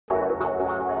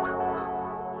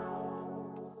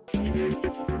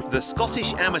The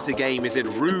Scottish amateur game is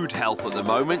in rude health at the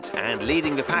moment, and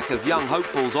leading the pack of young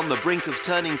hopefuls on the brink of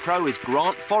turning pro is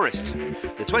Grant Forrest.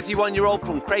 The 21-year-old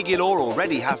from Craigielaw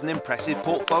already has an impressive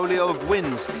portfolio of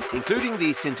wins, including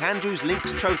the St Andrews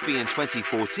Links Trophy in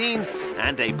 2014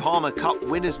 and a Palmer Cup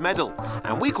winners' medal.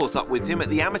 And we caught up with him at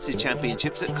the Amateur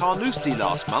Championships at Carnoustie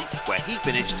last month, where he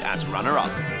finished as runner-up.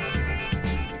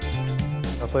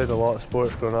 I played a lot of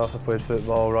sports growing up. I played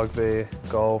football, rugby,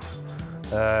 golf.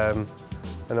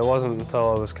 And it wasn't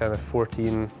until I was kind of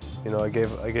 14, I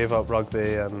gave up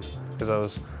rugby because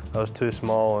I was too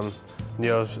small and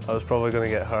knew I was probably going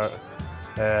to get hurt.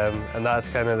 And that's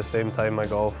kind of the same time my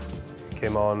golf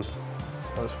came on.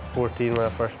 I was 14 when I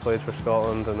first played for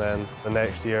Scotland, and then the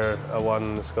next year I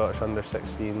won the Scottish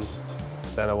under-16s.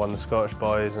 Then I won the Scottish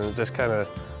boys, and it just kind of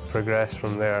progressed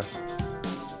from there.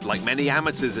 Like many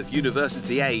amateurs of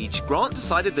university age, Grant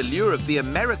decided the lure of the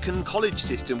American college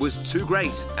system was too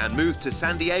great and moved to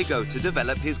San Diego to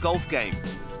develop his golf game.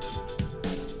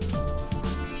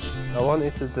 I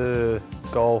wanted to do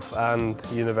golf and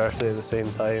university at the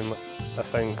same time. I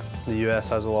think the US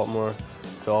has a lot more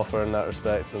to offer in that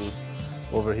respect than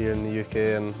over here in the UK,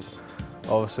 and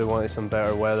obviously wanted some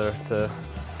better weather to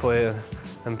play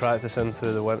and practice in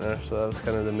through the winter, so that was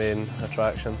kind of the main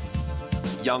attraction.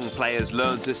 Young players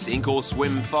learn to sink or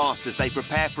swim fast as they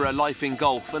prepare for a life in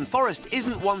golf, and Forrest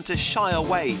isn't one to shy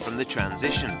away from the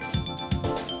transition.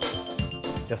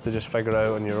 You have to just figure it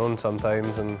out on your own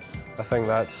sometimes, and I think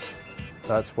that's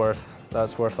worth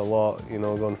a lot,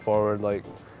 going forward. Like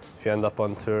if you end up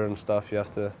on tour and stuff, you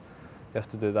have to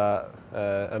do that,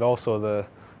 and also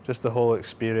just the whole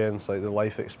experience, like the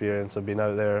life experience of being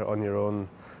out there on your own,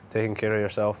 taking care of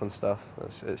yourself and stuff.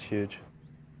 It's huge.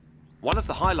 One of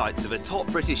the highlights of a top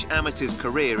British amateur's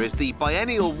career is the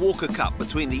biennial Walker Cup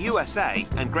between the USA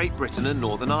and Great Britain and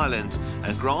Northern Ireland,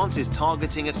 and Grant is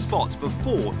targeting a spot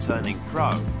before turning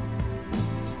pro.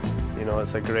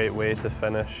 It's a great way to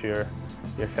finish your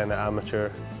kind of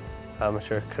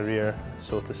amateur career,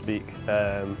 so to speak.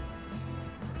 And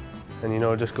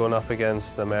just going up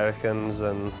against Americans,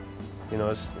 and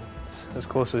it's as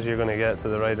close as you're going to get to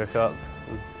the Ryder Cup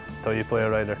until you play a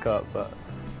Ryder Cup. But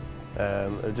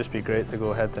it would just be great to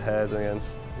go head-to-head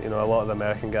against, a lot of the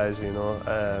American guys,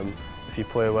 If you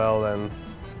play well, then,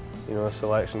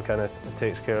 selection kind of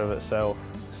takes care of itself.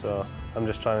 So I'm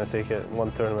just trying to take it one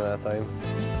tournament at a time.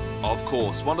 Of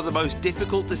course, one of the most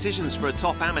difficult decisions for a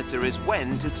top amateur is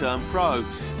when to turn pro.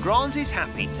 Grant is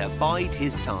happy to bide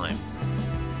his time.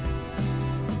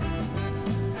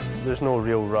 There's no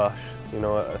real rush,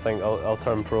 I think I'll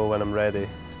turn pro when I'm ready.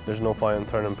 There's no point in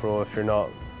turning pro if you're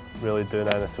not really doing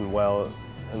anything well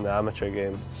in the amateur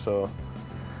game. So,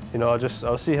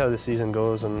 I'll see how the season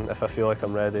goes, and if I feel like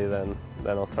I'm ready, then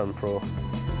I'll turn pro.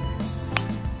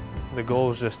 The goal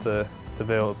is just to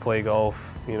be able to play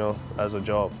golf, as a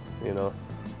job, doing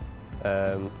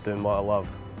what I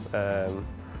love.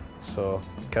 So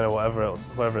kind of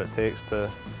whatever it takes to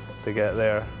get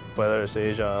there, whether it's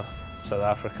Asia, South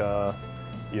Africa,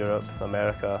 Europe,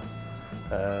 America.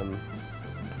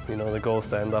 The goal is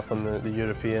to end up on the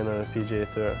European or the PGA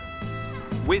Tour.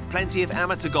 With plenty of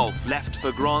amateur golf left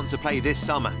for Grant to play this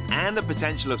summer and the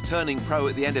potential of turning pro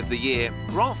at the end of the year,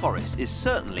 Grant Forrest is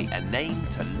certainly a name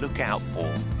to look out for.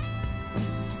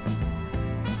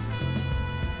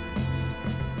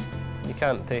 You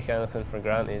can't take anything for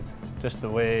granted. Just the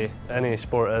way any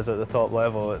sport is at the top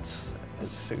level, it's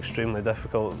extremely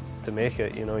difficult to make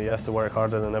it. You have to work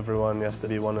harder than everyone, you have to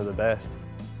be one of the best.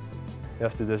 You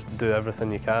have to just do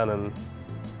everything you can, and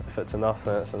if it's enough,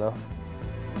 then it's enough.